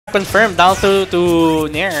confirmed down to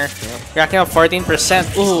Nair. Racking up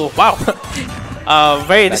 14%. Ooh, wow.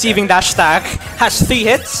 Very deceiving dash attack. Has 3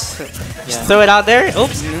 hits. Just throw it out there.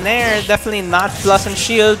 Oops, Nair definitely not plus and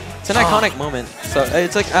shield. It's an iconic moment. So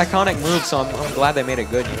it's like iconic move. So I'm glad they made it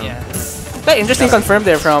good. You know? Yeah. That interesting confirm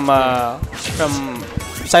there from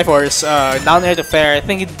PsiForce. Down air to fair. I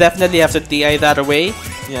think you definitely have to DI that away.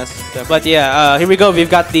 Yes, definitely. But yeah, here we go. We've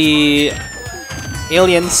got the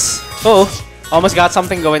aliens. Oh, almost got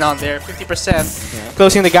something going on there. 50%.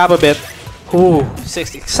 Closing the gap a bit. Ooh,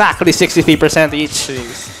 exactly 63% each.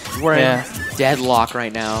 We're in deadlock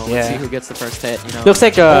right now. Let's see who gets the first hit. You know? Looks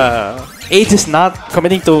like Age is not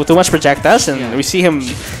committing to too much projectiles, and we see him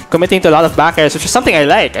committing to a lot of back airs, which is something I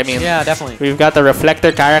like. I mean, yeah, definitely. We've got the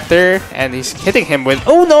reflector character, and he's hitting him with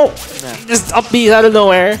just up B out of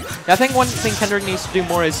nowhere. Yeah, I think one thing Kendrick needs to do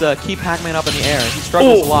more is keep Pac-Man up in the air. He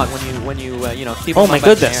struggles a lot when you keep him up in the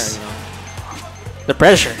air. You know? The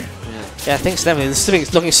pressure. Yeah, thanks to them. This thing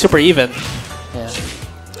is looking super even.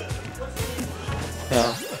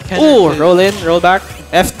 Ooh, roll in, roll back,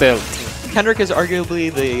 F tilt. Kendrick is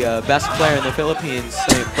arguably the best player in the Philippines,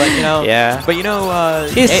 but you know,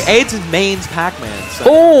 AIDS mains Pac-Man. So.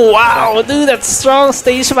 Oh wow, dude, that strong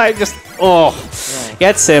stage fight just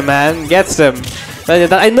gets him, man, gets him.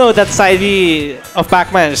 I know that side B of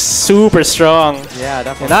Pac-Man is super strong. Yeah,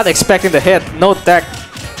 definitely. Not expecting the hit, no tech.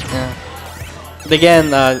 But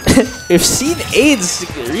again, we've seen AIDS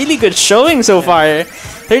really good showing so far.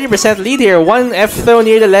 30% lead here, 1 F throw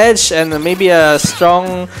near the ledge, and maybe a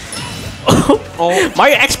strong.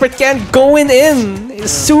 Mario Expert can going in.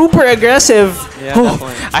 He's super aggressive. Yeah,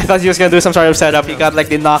 definitely. I thought he was gonna do some sort of setup. He got like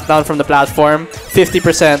the knockdown from the platform.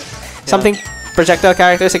 50%. Something projectile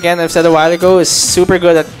characters, again, I've said a while ago, is super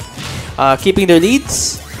good at keeping their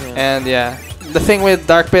leads. And the thing with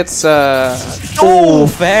Dark Pit's fair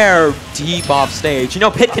deep off stage. You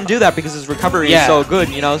know, Pit can do that because his recovery is so good.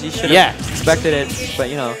 You know, he should have expected it, but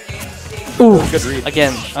you know. Ooh, good read.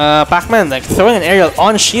 Again, Pac-Man like throwing an aerial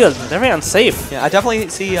on shield, very unsafe. Yeah, I definitely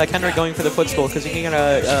see Kendrick going for the footstool because he can get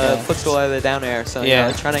a footstool out of the down air. So you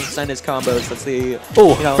know, trying to extend his combos. That's the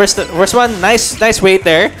first one, nice weight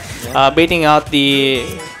there, baiting out the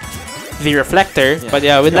reflector. But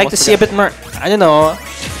yeah, we'd like to see a bit more. I don't know.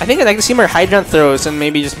 I think I'd like to see more hydrant throws and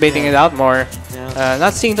maybe just baiting it out more.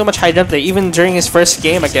 Not seeing too much hydrant play, even during his first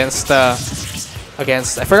game against I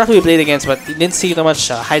forgot who he played against, but he didn't see too much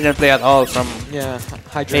hydrant play at all from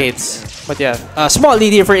AIDS. But small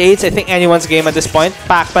lead here for AIDS. I think anyone's game at this point.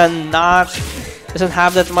 Pac-Man doesn't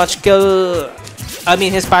have that much kill. I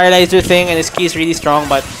mean, his paralyzer thing and his key is really strong,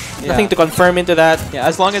 but nothing to confirm into that. Yeah,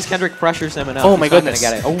 as long as Kendrick pressures him enough. Oh my goodness!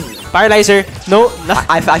 Get it. Paralyzer. No,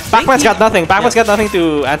 Pac-Man's got nothing. Pac-Man's got nothing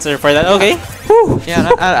to answer for that. Okay.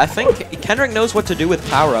 Yeah, I think Kendrick knows what to do with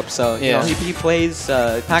power-ups. So you know, he plays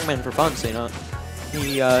Pac-Man for fun. So you know.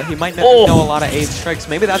 He might not know a lot of AIDS tricks.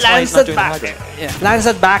 Maybe that's why he's not doing the hydrant. Lands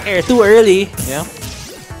that back air too early. Yeah.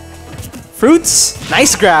 Fruits,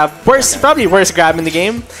 nice grab. Probably worst grab in the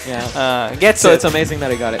game. Yeah. Gets it. It's amazing that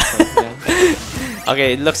he got it. So,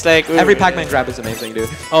 okay, it looks like every Pac-Man grab is amazing, dude.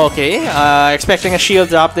 Okay, expecting a shield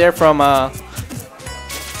drop there from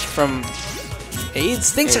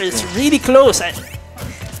AIDS. Things are really close.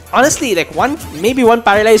 Honestly, like maybe one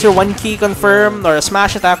paralyzer, one key confirm, or a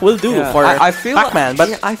smash attack will do for Pac-Man.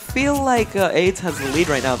 But I feel like AIDS has the lead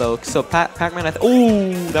right now, though. So Pac-Man, that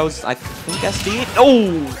was I think SD.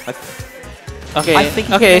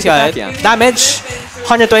 Okay, he's got it. Damage,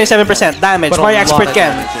 127% damage. Mario Expert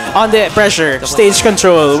Ken on the pressure. Stage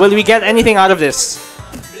control. Will we get anything out of this?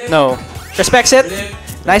 No. Respects it.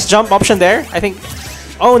 Nice jump option there. I think.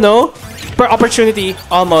 Oh no. Per opportunity.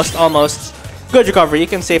 Almost. Good recovery. You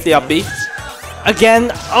can safely up B. Again.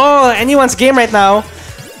 Oh, anyone's game right now.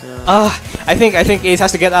 I think Ace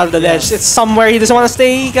has to get out of the ledge. It's somewhere he doesn't want to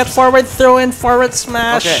stay. Get forward throw in, forward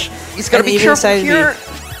smash. Okay. He's gotta be careful here.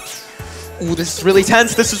 Ooh, this is really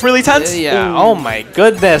tense. Yeah. Ooh. Oh my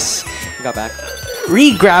goodness. He got back.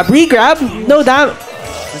 Regrab. No damn.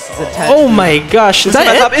 This is intense. Oh my gosh. Is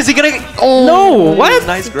that it? Is he gonna? No. What?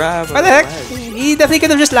 Nice grab. What the heck? He definitely could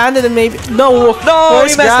have just landed and maybe no.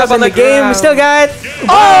 He messed up on the game. We still got.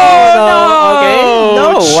 Oh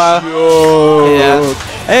no. Okay. No. Yeah.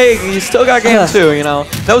 Hey, you still got game 2, you know.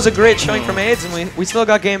 That was a great showing from AIDS, and we still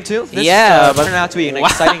got game 2. This but turned out to be an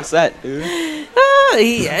exciting set, dude.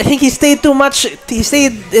 I think he stayed too much. He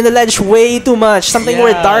stayed in the ledge way too much. Something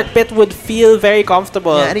where Dark Pit would feel very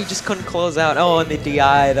comfortable. Yeah, and he just couldn't close out. Oh, and the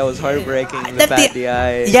DI, that was heartbreaking. The bad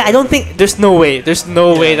DI. Yeah, I don't think there's no way. There's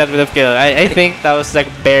no way that would have killed. I think that was like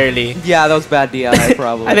barely. Yeah, that was bad DI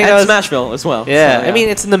probably. I think and that was Smashville as well. Yeah, so, I mean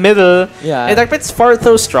it's in the middle. Yeah. And Dark Pit's far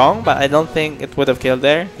so strong, but I don't think it would have killed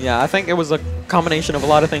there. there. Yeah, I think it was a combination of a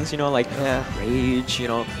lot of things, you know, like rage, you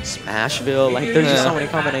know, Smashville. Like, there's just so many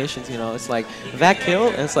combinations, you know. It's like, that kill,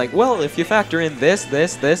 and it's like, well, if you factor in this, then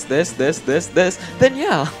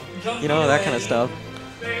yeah. You know, that kind of stuff.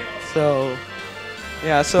 So,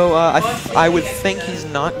 yeah, so I would think he's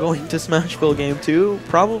not going to Smashville Game 2.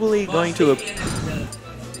 Probably going to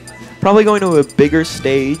a bigger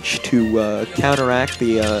stage to counteract the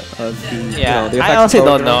you know, the effects I honestly of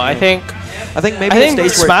don't know. Poker. I think maybe the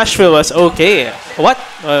stage where Smashville was okay. What?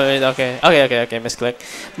 Okay, misclick.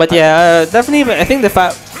 But yeah, definitely. I think the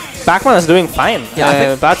Pac-Man is doing fine. Yeah, I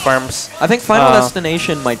think platforms. I think Final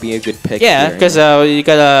Destination might be a good pick. Yeah, because you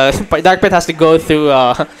gotta Dark Pit has to go through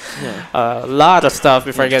a lot of stuff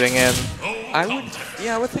before getting in. I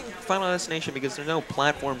would think Final Destination, because there's no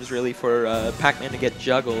platforms really for Pac-Man to get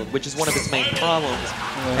juggled, which is one of its main problems.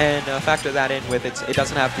 And factor that in with it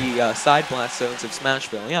doesn't have the side blast zones of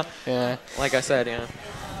Smashville. Yeah. Like I said, yeah.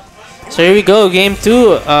 So here we go, game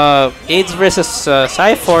 2. AIDS versus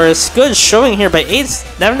PsiForce. Good showing here by AIDS.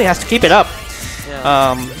 Definitely has to keep it up.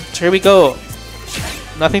 Yeah. So here we go.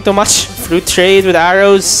 Nothing too much. Fruit trade with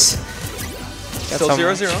arrows. Still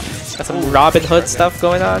 0-0. Got some Robin Hood stuff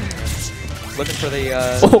going on. Looking for the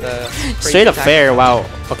straight up fair. Wow.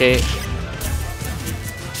 Okay.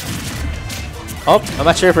 Oh, I'm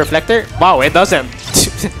not sure if reflector. Wow, it doesn't.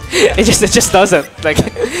 it just doesn't. Like,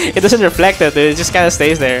 it doesn't reflect it. It just kind of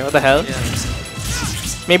stays there. What the hell? Yeah.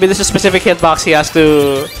 Maybe there's a specific hitbox he has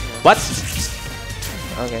to. What?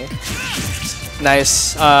 Okay.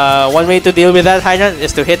 Nice. One way to deal with that hydrant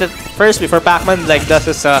is to hit it first before Pac-Man like does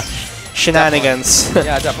his shenanigans.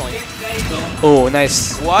 Yeah, definitely. Oh,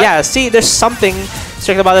 nice. What? Yeah, see, there's something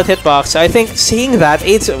strict about that hitbox. I think seeing that,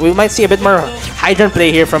 AIDS, we might see a bit more hydrant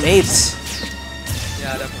play here from AIDS.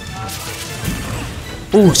 Yeah,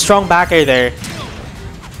 definitely. Ooh, strong backer there.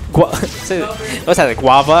 What's that, like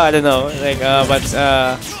guava? I don't know. Like, but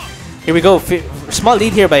here we go. Small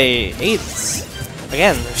lead here by AIDS.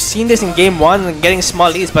 Again, we've seen this in game 1 and getting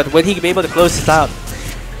small leads, but will he be able to close this out?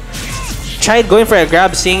 Tried going for a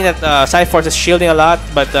grab, seeing that PsiForce is shielding a lot,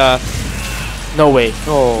 but no way.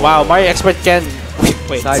 Oh. Wow, Mario Expert can.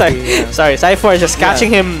 Wait, sorry, PsiForce just catching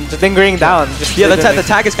him, just lingering down. Just the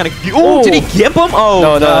tag is kind of. Oh, did he gimp him?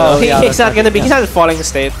 Oh, no. He's not gonna be. He's not in falling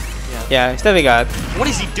state. Yeah, he's definitely got. What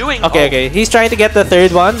is he doing? Okay. He's trying to get the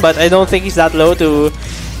third one, but I don't think he's that low to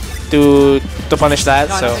punish that.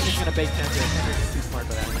 No, so. I don't think he's gonna bake Kendrick. Kendrick's too smart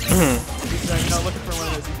for that. He's looking for one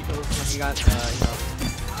of those easy kills when you got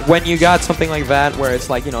when you got something like that where it's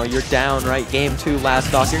like, you're down, right? Game 2, last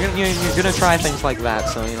stock. You're gonna try things like that.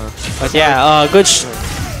 So But yeah, good.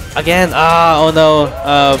 Again, oh no.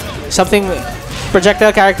 Something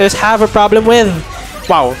projectile characters have a problem with.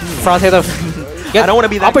 Wow, front hit of. I don't want to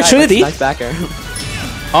be that opportunity. Guy, nice back air.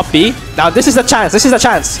 Up B. Now this is the chance.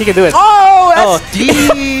 He can do it. Oh,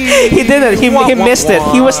 SD. He didn't. He missed it.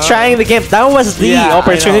 He was trying the game. That was the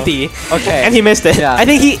opportunity. Okay. And he missed it. Yeah. I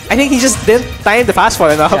think he just didn't time the fast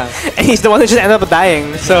forward enough, and he's the one who just ended up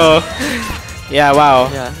dying. So. Yeah, wow.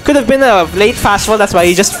 Yeah. Could have been a late fast fall, that's why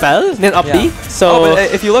he just fell, then up B. So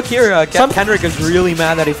but if you look here, Kendrick is really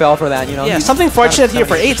mad that he fell for that, Yeah, something fortunate here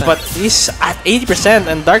for 8, but he's at 80%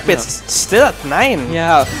 and Dark Pit's still at 9.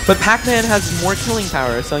 Yeah, but Pac-Man has more killing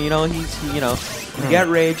power, so he's you get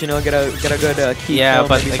rage, get a good key. Yeah, kill,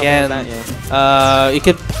 but again, like that, you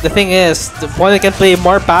could. The thing is, the opponent can play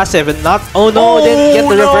more passive and not. Oh no, didn't get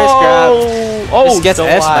the reverse grab. Just gets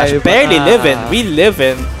S smash. Barely living. We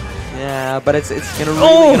living. Yeah, but it's gonna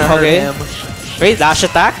really hurt him. Wait, dash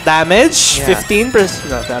attack damage 15%.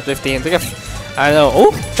 No, not 15. I don't know.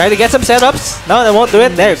 Oh, try to get some setups. No, they won't do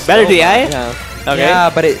it. There, better DI. Yeah. Okay. Yeah,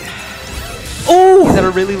 but it. Oh, he's at a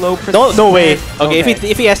really low percent. No way. Okay, if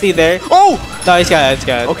he SD there. Oh, no, he's got it.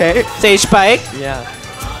 Okay. Sage spike. Yeah.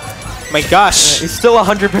 My gosh. He's still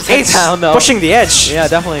 100% down though. Pushing the edge. Yeah,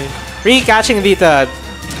 definitely. Re-catching the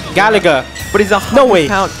Galaga. But he's 100 No way.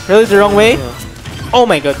 pound. Really the wrong way? Oh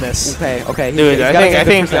my goodness. Okay. Dude, I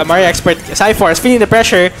think Mario Expert PsiForce feeling the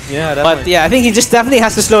pressure. Yeah, definitely. But yeah, I think he just definitely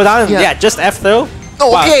has to slow down. Yeah, just F throw.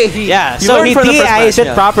 Oh, wow. okay. So he DAIs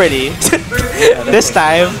it properly. This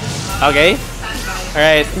time. Okay.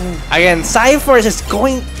 Alright. Again, PsiForce is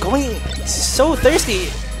going so thirsty.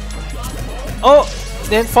 Oh,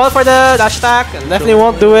 then fall for the dash attack. Definitely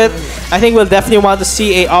won't do it. I think we'll definitely want to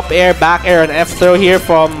see a up air, back air, and F throw here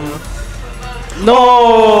from. No,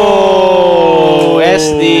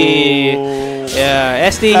 SD. Yeah,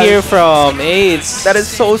 SD here from AIDS. That is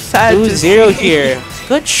so sad. 2-0 here.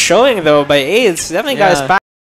 Good showing though by AIDS. Definitely got his back.